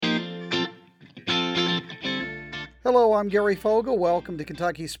Hello, I'm Gary Fogel. Welcome to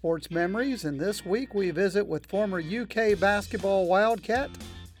Kentucky Sports Memories, and this week we visit with former UK basketball Wildcat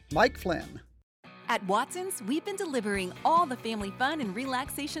Mike Flynn. At Watson's, we've been delivering all the family fun and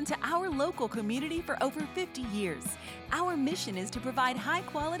relaxation to our local community for over 50 years. Our mission is to provide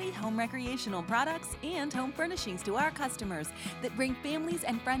high-quality home recreational products and home furnishings to our customers that bring families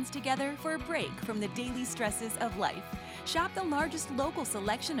and friends together for a break from the daily stresses of life. Shop the largest local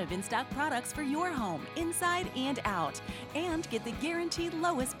selection of in-stock products for your home, inside and out, and get the guaranteed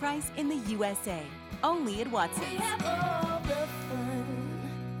lowest price in the USA. Only at Watson's. We have all the fun.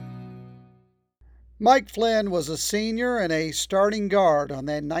 Mike Flynn was a senior and a starting guard on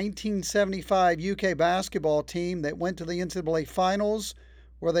that 1975 UK basketball team that went to the NCAA Finals,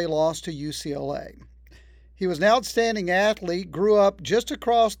 where they lost to UCLA. He was an outstanding athlete, grew up just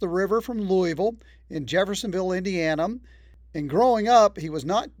across the river from Louisville in Jeffersonville, Indiana. And growing up, he was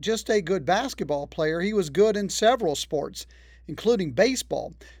not just a good basketball player, he was good in several sports, including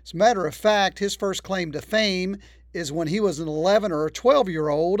baseball. As a matter of fact, his first claim to fame is when he was an 11 or a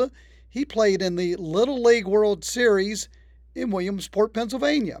 12-year-old. He played in the Little League World Series in Williamsport,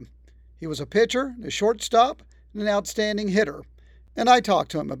 Pennsylvania. He was a pitcher, a shortstop, and an outstanding hitter. And I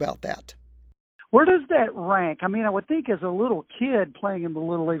talked to him about that. Where does that rank? I mean, I would think as a little kid playing in the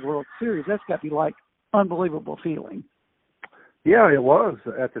Little League World Series, that's got to be like unbelievable feeling. Yeah, it was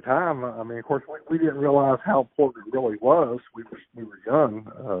at the time. I mean, of course, we didn't realize how important it really was. We were young,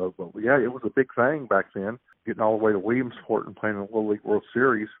 but yeah, it was a big thing back then, getting all the way to Williamsport and playing in the Little League World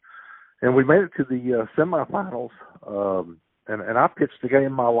Series. And we made it to the semifinals, and I pitched the game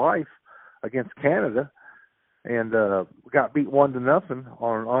of my life against Canada, and we got beat 1-0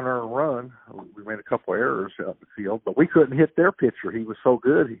 on our run. We made a couple of errors out the field, but we couldn't hit their pitcher. He was so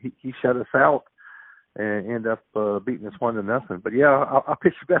good, he shut us out and ended up beating us 1-0. But yeah, I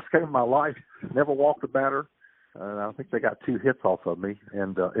pitched the best game of my life. Never walked a batter. And I think they got 2 hits off of me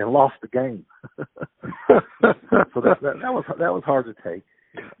and lost the game. So that was hard to take.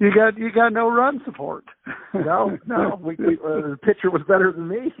 You got no run support. No, the pitcher was better than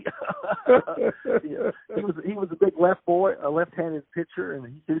me. Yeah, he was a big left-handed pitcher, and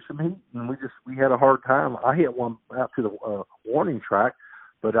he threw some heat, and we had a hard time. I hit one out to the warning track,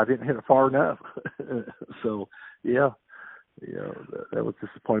 but I didn't hit it far enough. So yeah, that was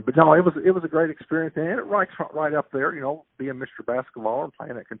disappointing. But no, it was a great experience, and it ranks right up there. Being Mr. Basketball and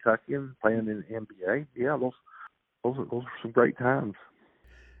playing at Kentucky and playing in the NBA. Yeah, those are some great times.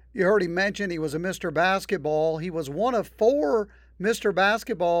 You heard him mention he was a Mr. Basketball. He was one of 4 Mr.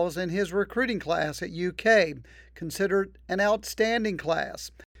 Basketballs in his recruiting class at UK, considered an outstanding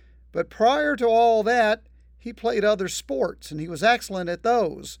class. But prior to all that, he played other sports, and he was excellent at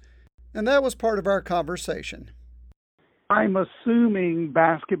those. And that was part of our conversation. I'm assuming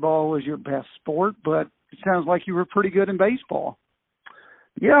basketball was your best sport, but it sounds like you were pretty good in baseball.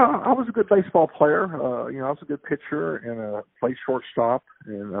 Yeah, I was a good baseball player. I was a good pitcher and played shortstop,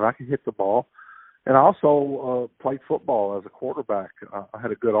 and I could hit the ball. And I also played football as a quarterback. I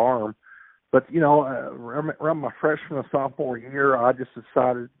had a good arm. But, around my freshman and sophomore year, I just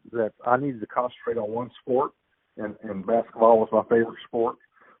decided that I needed to concentrate on one sport, and basketball was my favorite sport,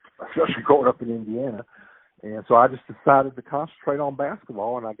 especially growing up in Indiana. And so I just decided to concentrate on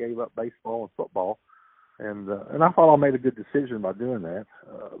basketball, and I gave up baseball and football. And I thought I made a good decision by doing that,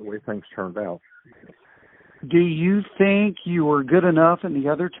 the way things turned out. Do you think you were good enough in the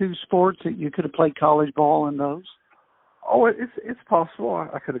other 2 sports that you could have played college ball in those? Oh, it's possible.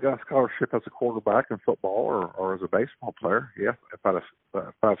 I could have got a scholarship as a quarterback in football or as a baseball player. Yeah, if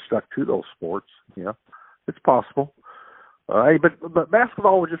I'd stuck to those sports. Yeah, it's possible. But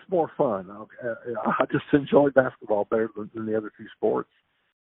basketball was just more fun. I just enjoyed basketball better than the other 2 sports.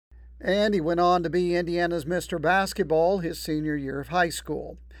 And he went on to be Indiana's Mr. Basketball his senior year of high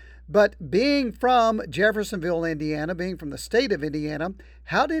school. But being from Jeffersonville, Indiana, being from the state of Indiana,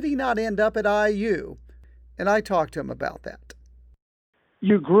 how did he not end up at IU? And I talked to him about that.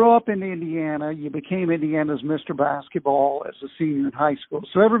 You grew up in Indiana. You became Indiana's Mr. Basketball as a senior in high school.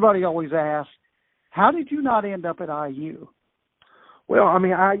 So everybody always asks, how did you not end up at IU? Well, I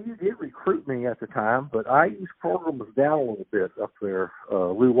mean, IU did recruit me at the time, but IU's program was down a little bit up there.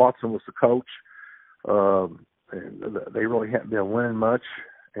 Lou Watson was the coach, and they really hadn't been winning much.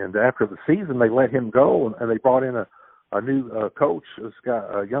 And after the season, they let him go, and they brought in a new coach,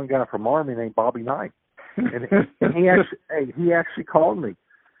 a young guy from Army named Bobby Knight. And he actually called me,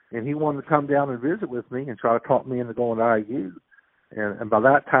 and he wanted to come down and visit with me and try to talk me into going to IU. And by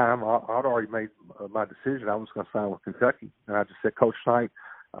that time, I'd already made my decision. I was going to sign with Kentucky. And I just said, Coach Knight,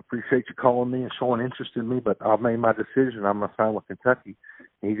 I appreciate you calling me and showing interest in me, but I've made my decision. I'm going to sign with Kentucky.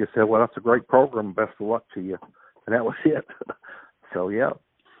 And he just said, well, that's a great program. Best of luck to you. and that was it. So yeah.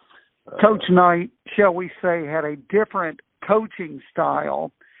 Coach Knight, shall we say, had a different coaching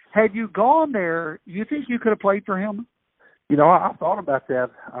style. Had you gone there, you think you could have played for him? You know, I thought about that.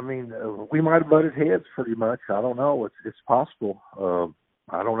 I mean, we might have butted heads pretty much. I don't know. It's possible.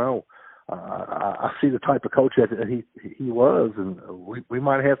 I don't know. I see the type of coach that he was, and we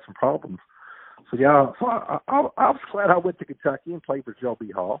might have had some problems. So yeah, so I was glad I went to Kentucky and played for Joe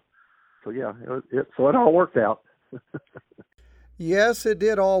B. Hall. So yeah, it all worked out. Yes, it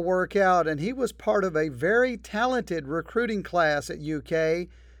did all work out, and he was part of a very talented recruiting class at UK,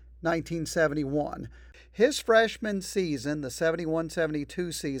 1971. His freshman season, the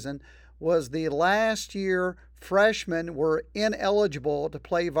 71-72 season, was the last year freshmen were ineligible to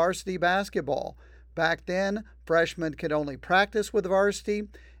play varsity basketball. Back then, freshmen could only practice with varsity,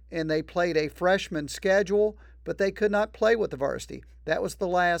 and they played a freshman schedule, but they could not play with the varsity. That was the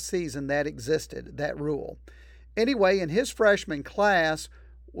last season that existed, that rule. Anyway, in his freshman class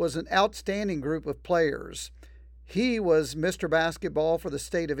was an outstanding group of players. He was Mr. Basketball for the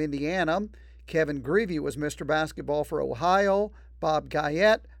state of Indiana. Kevin Greavy was Mr. Basketball for Ohio. Bob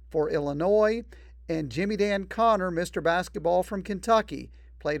Guyette for Illinois. And Jimmy Dan Connor, Mr. Basketball from Kentucky,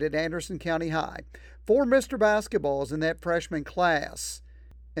 played at Anderson County High. 4 Mr. Basketballs in that freshman class,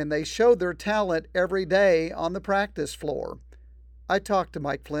 and they showed their talent every day on the practice floor. I talked to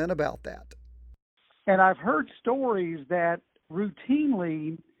Mike Flynn about that. And I've heard stories that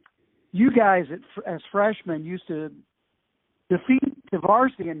routinely you guys as freshmen used to defeat the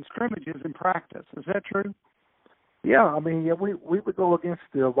varsity in scrimmages in practice. Is that true? Yeah, I mean, yeah, we would go against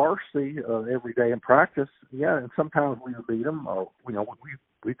the varsity every day in practice. Yeah, and sometimes we would beat them. You know,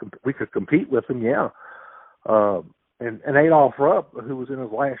 we could compete with them. Yeah, and Adolph Rupp, who was in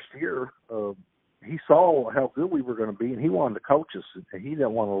his last year, he saw how good we were going to be, and he wanted to coach us, and he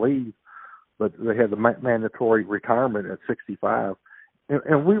didn't want to leave. But they had the mandatory retirement at 65,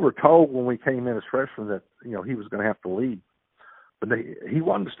 and we were told when we came in as freshmen that he was going to have to leave. But he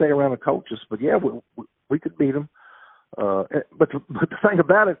wanted to stay around and coach us. But yeah, we could beat him. But the thing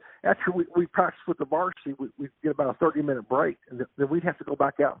about it, after we practiced with the varsity, we'd get about a 30-minute break, and then we'd have to go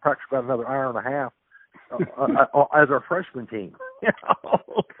back out and practice about another hour and a half as our freshman team. Yeah.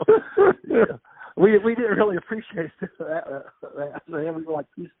 We didn't really appreciate that. We were like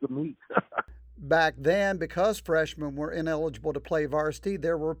pieces of meat. Back then, because freshmen were ineligible to play varsity,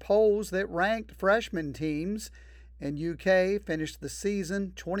 there were polls that ranked freshman teams, and UK finished the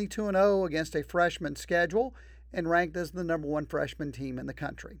season 22-0 against a freshman schedule and ranked as the #1 freshman team in the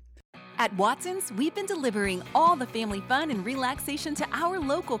country. At Watson's, we've been delivering all the family fun and relaxation to our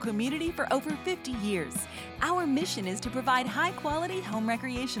local community for over 50 years. Our mission is to provide high-quality home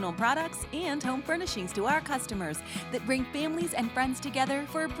recreational products and home furnishings to our customers that bring families and friends together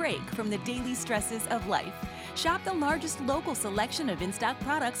for a break from the daily stresses of life. Shop the largest local selection of in-stock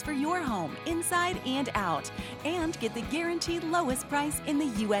products for your home, inside and out, and get the guaranteed lowest price in the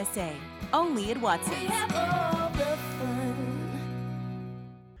USA. Only at Watson's. We have all the fun.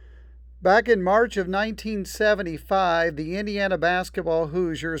 Back in March of 1975, the Indiana basketball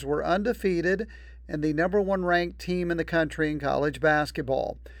Hoosiers were undefeated and the #1 ranked team in the country in college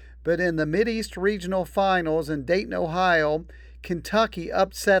basketball. But in the Mideast Regional Finals in Dayton, Ohio, Kentucky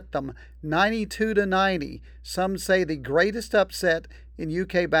upset them 92-90. Some say the greatest upset in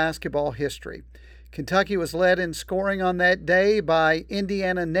UK basketball history. Kentucky was led in scoring on that day by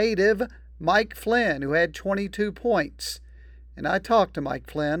Indiana native Mike Flynn, who had 22 points. And I talked to Mike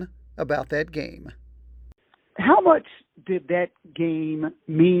Flynn about that game. How much did that game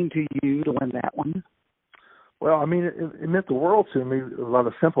mean to you to win that one? Well, I mean, it meant the world to me by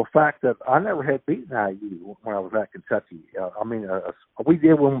the simple fact that I never had beaten IU when I was at Kentucky. I mean, we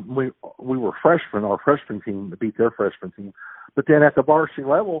did when we were freshmen. Our freshman team beat their freshman team, but then at the varsity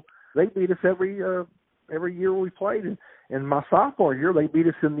level, they beat us every year we played. And in my sophomore year, they beat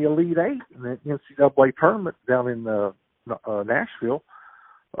us in the Elite Eight in the NCAA tournament down in Nashville.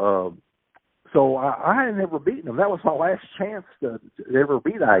 So I had never beaten them. That was my last chance to ever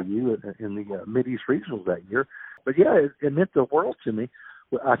beat IU in the Mideast Regionals that year. But yeah, it meant the world to me.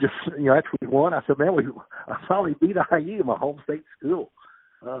 I just, after we won, I said, man, I finally beat IU, my home state school.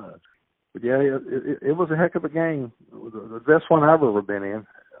 But yeah, it was a heck of a game. It was the best one I've ever been in,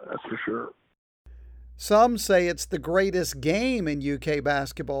 that's for sure. Some say it's the greatest game in UK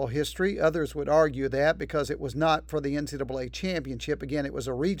basketball history. Others would argue that because it was not for the NCAA championship. Again, it was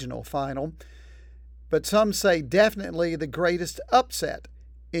a regional final. But some say definitely the greatest upset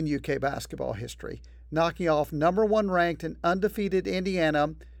in UK basketball history, knocking off #1 ranked and undefeated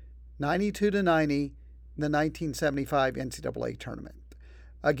Indiana 92-90 in the 1975 NCAA tournament.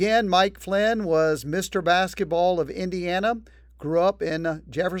 Again, Mike Flynn was Mr. Basketball of Indiana, grew up in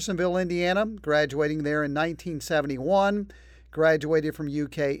Jeffersonville, Indiana, graduating there in 1971, graduated from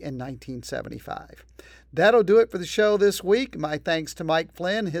UK in 1975. That'll do it for the show this week. My thanks to Mike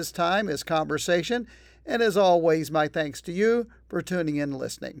Flynn, his time, his conversation, and as always, my thanks to you for tuning in and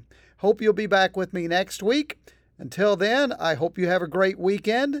listening. Hope you'll be back with me next week. Until then, I hope you have a great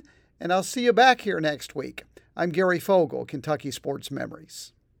weekend, and I'll see you back here next week. I'm Gary Fogle, Kentucky Sports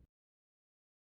Memories.